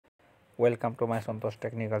Welcome to my Santosh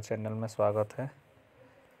technical channel में स्वागत है।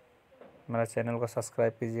 मेरा चैनल को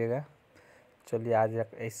सब्सक्राइब कीजिएगा। चलिए आज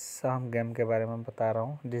एक ऐसा हम गेम के बारे में बता रहा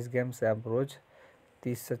हूँ जिस गेम से आप रोज़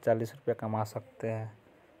 30 से 40 रुपये कमा सकते हैं।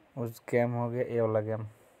 उस गेम हो गया ये वाला गेम,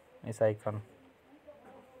 इस आइकन।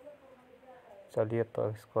 चलिए तो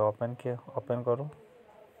इसको ओपन करूँ।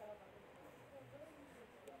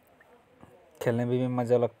 खेलने में भी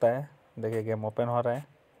मज़ा लगता है। देखिए गेम ओपन हो रहा है।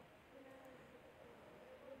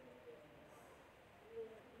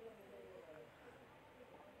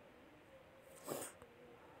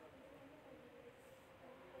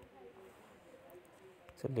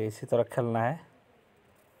 चलिए इसी तरह खेलना है।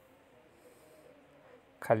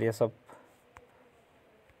 खाली ये सब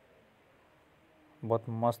बहुत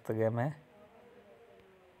मस्त गेम है।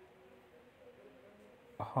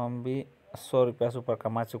 हम भी 100 रुपये से ऊपर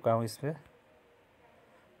कमा चुका हूँ इसमें।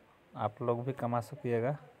 आप लोग भी कमा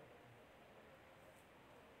सकिएगा।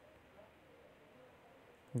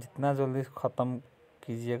 जितना जल्दी ख़त्म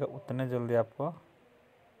कीजिएगा उतने जल्दी आपको,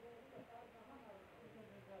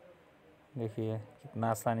 देखिए कितना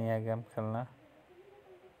आसानी है गेम खेलना।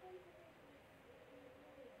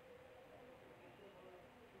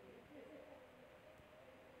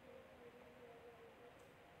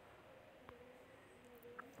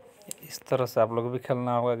 इस तरह से आप लोग भी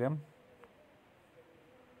खेलना होगा गेम।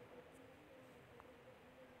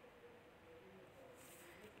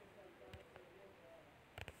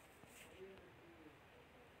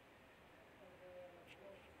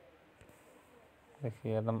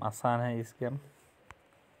 देखिए एकदम आसान है इस गेम।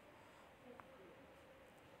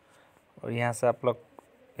 और यहाँ से आप लोग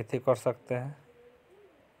इतनी कर सकते हैं,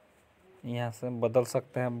 यहाँ से बदल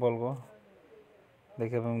सकते हैं बॉल को।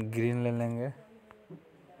 देखिए अब हम ग्रीन ले लेंगे,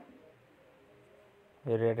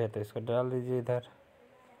 ये रेड है तो इसको डाल दीजिए इधर।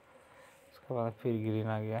 उसके बाद फिर ग्रीन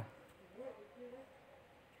आ गया।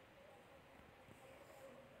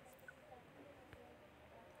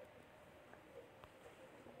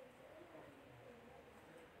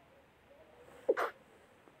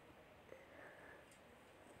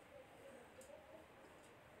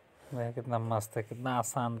 वह कितना मस्त है, कितना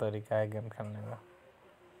आसान तरीका है गेम खेलने का।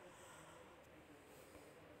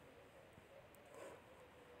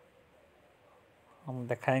 हम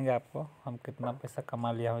दिखाएंगे आपको हम कितना पैसा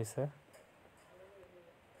कमा लिया हूँ इससे।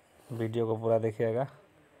 वीडियो को पूरा देखिएगा।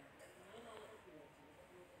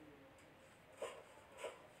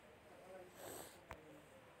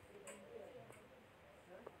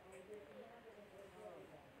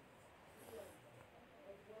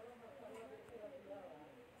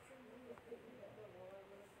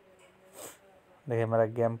 देखिए मेरा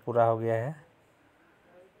गेम पूरा हो गया है।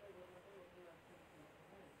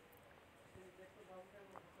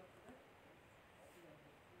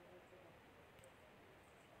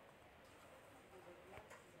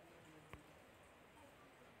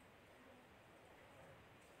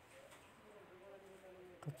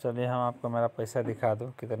 तो चलिए हम आपको मेरा पैसा दिखा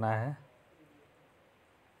दूँ कितना है।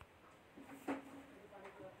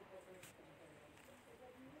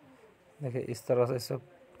 देखिए इस तरह से इसे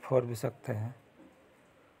फोड़ भी सकते हैं।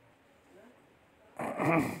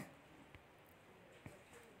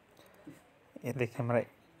 ये देखिए मेरा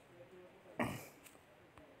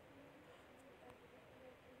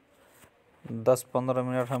 10-15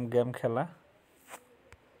 मिनट हम गेम खेला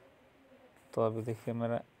तो अभी देखिए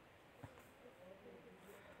मेरा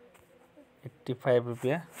 85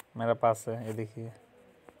 रुपया मेरे पास है। ये देखिए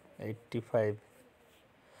 85।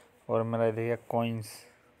 और मेरा ये देखिए कॉइन्स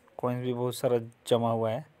भी बहुत सारा जमा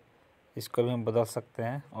हुआ है। इसको भी हम बदल सकते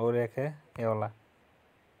हैं। और एक है ये वाला,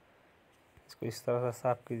 इसको इस तरह से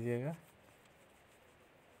साफ कीजिएगा।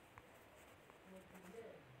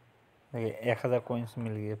 देखिए 1000 कॉइन्स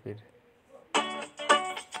मिल गए। फिर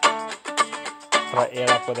थोड़ा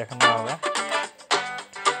एयर आपको देखना होगा।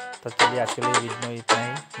 तो चलिए आज के लिए वीडियो में इतना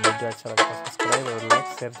ही। वीडियो अच्छा लगता है सब्सक्राइब और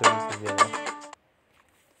लाइक शेयर जरूर कीजिएगा।